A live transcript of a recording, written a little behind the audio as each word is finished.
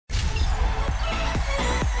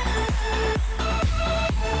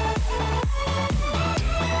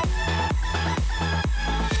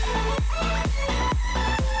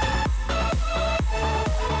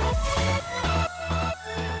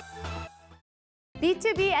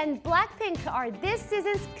BtoB and Black Pink are this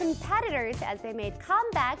season's competitors as they made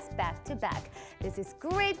comebacks back-to-back. This is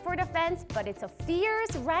great for the fans, but it's a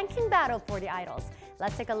fierce ranking battle for the idols.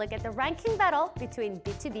 Let's take a look at the ranking battle between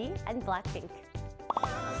BtoB and Black Pink.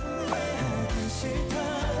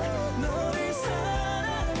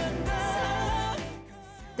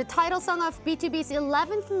 The title song of BtoB's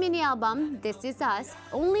 11th mini-album, This Is Us,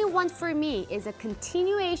 Only One For Me, is a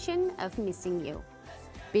continuation of Missing You.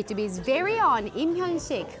 BtoB's very own Im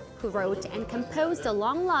Hyun-sik, who wrote and composed the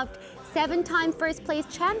long-loved 7-time first-place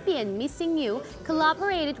champion Missing You,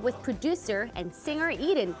 collaborated with producer and singer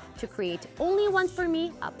Eden to create Only One For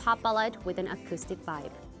Me, a pop ballad with an acoustic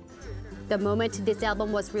vibe. The moment this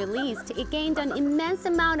album was released, it gained an immense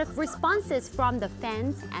amount of responses from the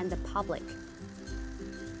fans and the public.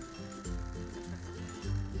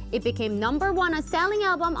 It became #1 on selling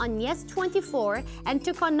album on Yes24 and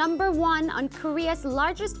took on #1 on Korea's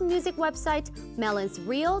largest music website, Melon's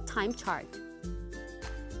real-time chart.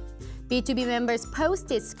 BtoB members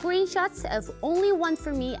posted screenshots of Only One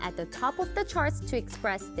For Me at the top of the charts to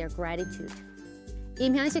express their gratitude.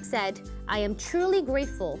 Im Hyun-sik said, "I am truly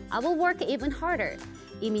grateful. I will work even harder."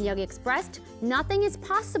 Lee Min-hyuk expressed, "Nothing is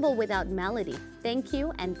possible without melody. Thank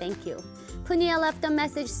you and thank you." Punia left a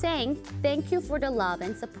message saying, "Thank you for the love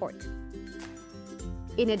and support."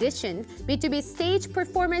 In addition, BtoB's stage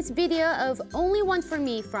performance video of Only One For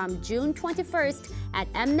Me from June 21st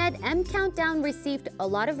at Mnet M Countdown received a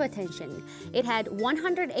lot of attention. It had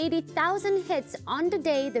 180,000 hits on the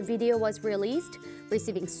day the video was released,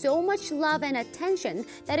 receiving so much love and attention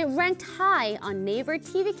that it ranked high on Naver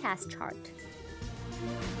TV Cast chart.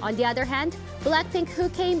 On the other hand, Blackpink, who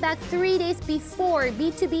came back 3 days before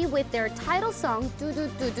BtoB with their title song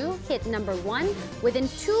DDU-DU-DU, hit #1 within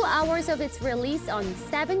 2 hours of its release on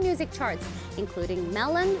 7 music charts, including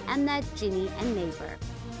Melon, Mnet, Genie, and Naver.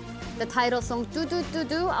 The title song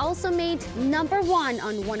DDU-DU-DU also made #1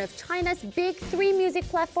 on one of China's big 3 music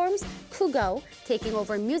platforms, Kugo, taking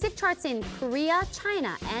over music charts in Korea,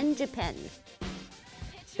 China, and Japan.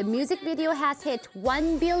 The music video has hit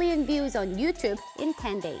 1 billion views on YouTube in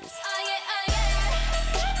 10 days.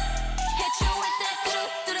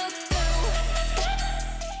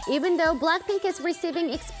 Even though Blackpink is receiving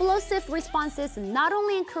explosive responses not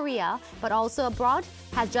only in Korea, but also abroad,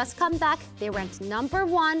 has just come back, they ranked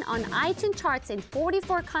 #1 on iTunes charts in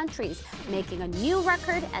 44 countries, making a new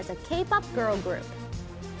record as a K-pop girl group.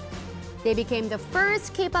 They became the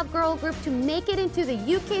first K-pop girl group to make it into the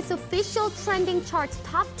UK's official trending chart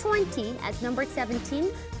top 20 as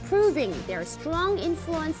 #17, proving their strong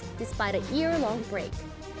influence despite a year-long break.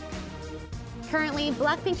 Currently,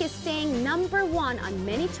 Blackpink is staying #1 on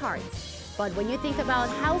many charts. But when you think about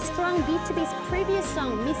how strong BtoB's previous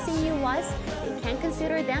song Missing You was, they can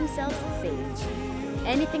consider themselves safe.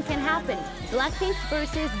 Anything can happen. Blackpink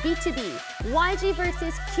versus BtoB, YG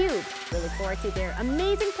versus Cube. We look forward to their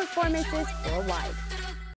amazing performances worldwide.